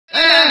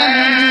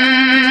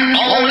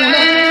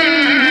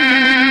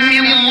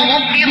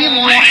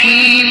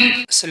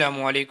السلام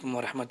علیکم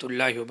ورحمۃ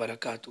اللہ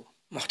وبرکاتہ۔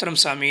 محترم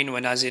سامعین و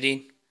ناظرین،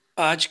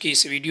 آج کی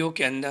اس ویڈیو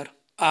کے اندر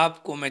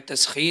آپ کو میں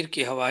تسخیر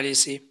کے حوالے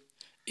سے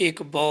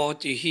ایک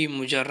بہت ہی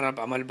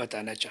مجرب عمل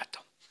بتانا چاہتا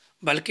ہوں،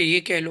 بلکہ یہ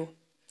کہہ لو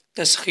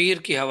تسخیر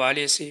کے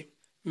حوالے سے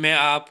میں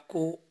آپ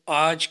کو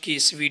آج کی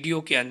اس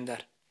ویڈیو کے اندر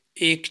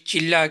ایک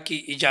چلہ کی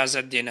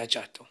اجازت دینا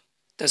چاہتا ہوں۔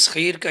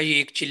 تسخیر کا یہ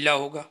ایک چلہ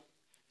ہوگا،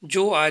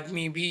 جو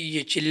آدمی بھی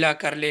یہ چلہ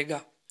کر لے گا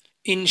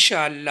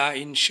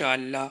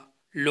انشاءاللہ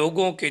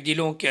لوگوں کے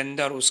دلوں کے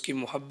اندر اس کی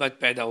محبت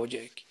پیدا ہو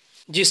جائے گی۔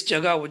 جس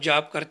جگہ وہ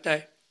جاب کرتا ہے،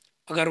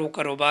 اگر وہ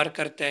کاروبار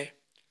کرتا ہے،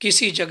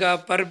 کسی جگہ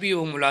پر بھی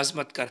وہ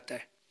ملازمت کرتا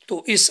ہے،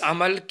 تو اس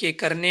عمل کے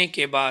کرنے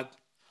کے بعد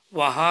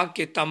وہاں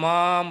کے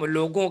تمام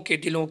لوگوں کے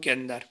دلوں کے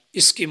اندر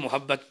اس کی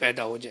محبت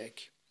پیدا ہو جائے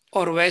گی۔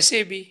 اور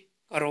ویسے بھی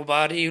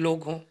کاروباری لوگ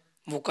ہوں،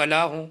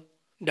 وکلاء ہوں،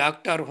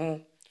 ڈاکٹر ہوں،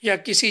 یا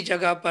کسی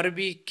جگہ پر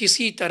بھی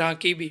کسی طرح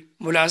کی بھی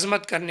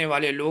ملازمت کرنے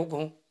والے لوگ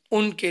ہوں،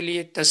 ان کے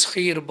لیے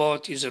تسخیر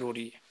بہت ہی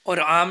ضروری ہے۔ اور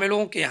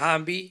عاملوں کے ہاں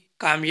بھی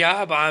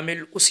کامیاب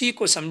عامل اسی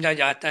کو سمجھا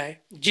جاتا ہے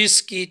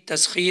جس کی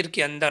تسخیر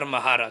کے اندر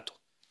مہارت ہو۔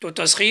 تو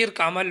تسخیر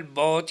کا عمل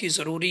بہت ہی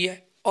ضروری ہے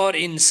اور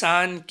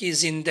انسان کی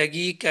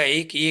زندگی کا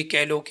ایک یہ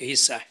کہہ لو کہ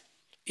حصہ ہے۔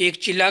 ایک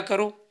چلہ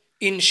کرو،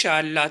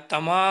 انشاءاللہ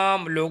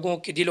تمام لوگوں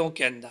کے دلوں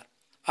کے اندر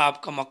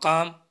آپ کا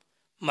مقام،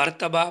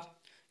 مرتبہ،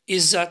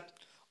 عزت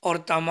اور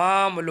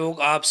تمام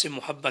لوگ آپ سے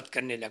محبت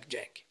کرنے لگ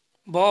جائیں گے۔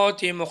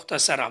 بہت ہی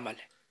مختصر عمل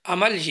ہے۔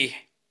 عمل یہ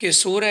ہے کہ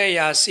سورہ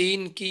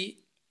یاسین کی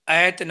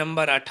آیت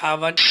نمبر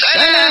 58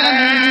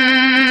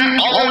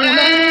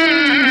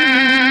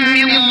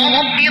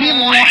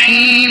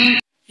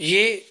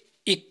 یہ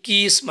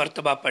 21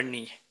 مرتبہ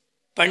پڑھنی ہے۔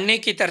 پڑھنے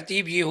کی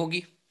ترتیب یہ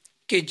ہوگی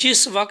کہ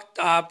جس وقت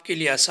آپ کے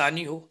لیے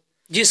آسانی ہو،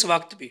 جس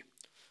وقت بھی،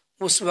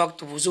 اس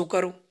وقت وضو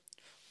کرو،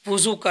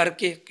 وضو کر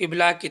کے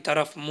قبلہ کی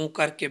طرف منہ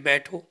کر کے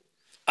بیٹھو،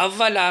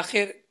 اول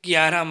آخر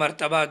 11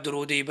 مرتبہ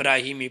درود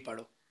ابراہیمی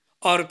پڑھو،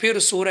 اور پھر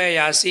سورہ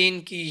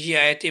یاسین کی یہ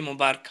آیت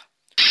مبارکہ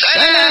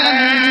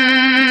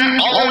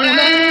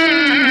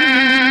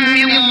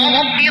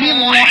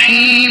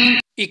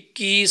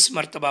 21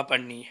 مرتبہ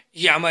پڑھنی ہے۔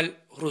 یہ عمل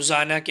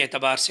روزانہ کے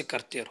اعتبار سے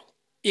کرتے رہو۔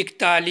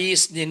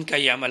 41 دن کا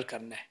یہ عمل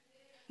کرنا ہے۔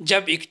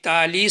 جب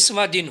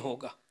 41واں دن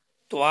ہوگا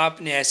تو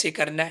آپ نے ایسے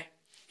کرنا ہے،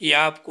 یہ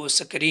آپ کو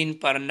سکرین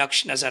پر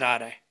نقش نظر آ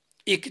رہا ہے۔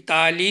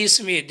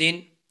 41ویں دن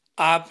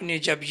آپ نے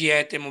جب یہ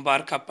آیت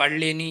مبارکہ پڑھ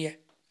لینی ہے،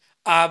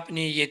 آپ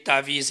نے یہ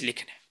تعویذ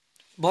لکھنا ہے۔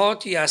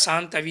 بہت ہی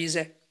آسان تعویذ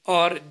ہے،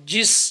 اور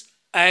جس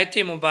آیت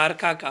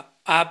مبارکہ کا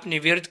آپ نے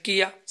ورد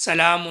کیا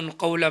سلام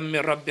قولا من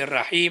رب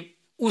الرحیم،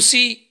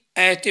 اسی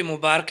آیت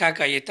مبارکہ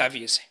کا یہ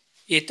تعویذ ہے۔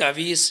 یہ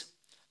تعویذ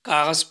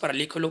کاغذ پر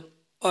لکھ لو،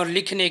 اور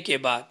لکھنے کے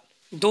بعد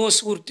 2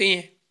 صورتیں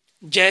ہیں،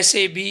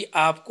 جیسے بھی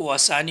آپ کو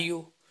آسانی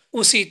ہو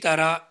اسی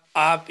طرح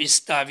آپ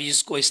اس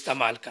تعویذ کو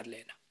استعمال کر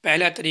لینا۔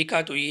 پہلا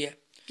طریقہ تو یہ ہے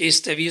کہ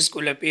اس تعویذ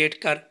کو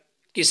لپیٹ کر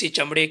کسی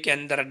چمڑے کے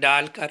اندر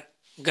ڈال کر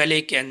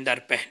گلے کے اندر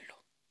پہن لو۔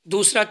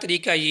 دوسرا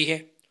طریقہ یہ ہے،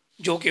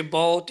 جو کہ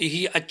بہت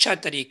ہی اچھا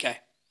طریقہ ہے،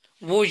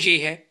 وہ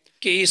یہ ہے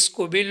کہ اس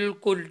کو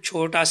بالکل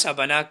چھوٹا سا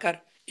بنا کر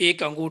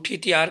ایک انگوٹھی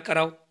تیار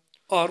کراؤ،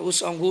 اور اس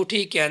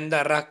انگوٹھی کے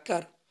اندر رکھ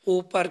کر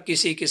اوپر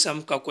کسی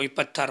قسم کا کوئی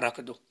پتھر رکھ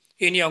دو،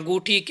 یعنی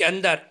انگوٹھی کے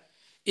اندر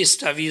اس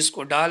تعویذ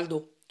کو ڈال دو،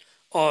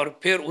 اور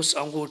پھر اس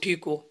انگوٹھی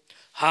کو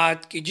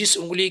ہاتھ کی جس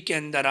انگلی کے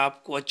اندر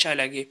آپ کو اچھا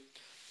لگے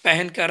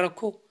پہن کر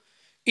رکھو۔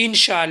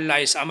 انشاءاللہ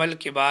اس عمل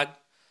کے بعد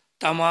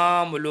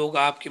تمام لوگ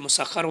آپ کے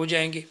مسخر ہو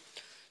جائیں گے۔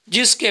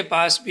 جس کے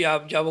پاس بھی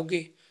آپ جاؤ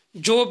گے،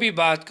 جو بھی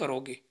بات کرو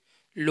گے،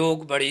 لوگ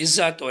بڑی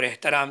عزت اور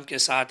احترام کے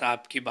ساتھ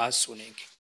آپ کی بات سنیں گے۔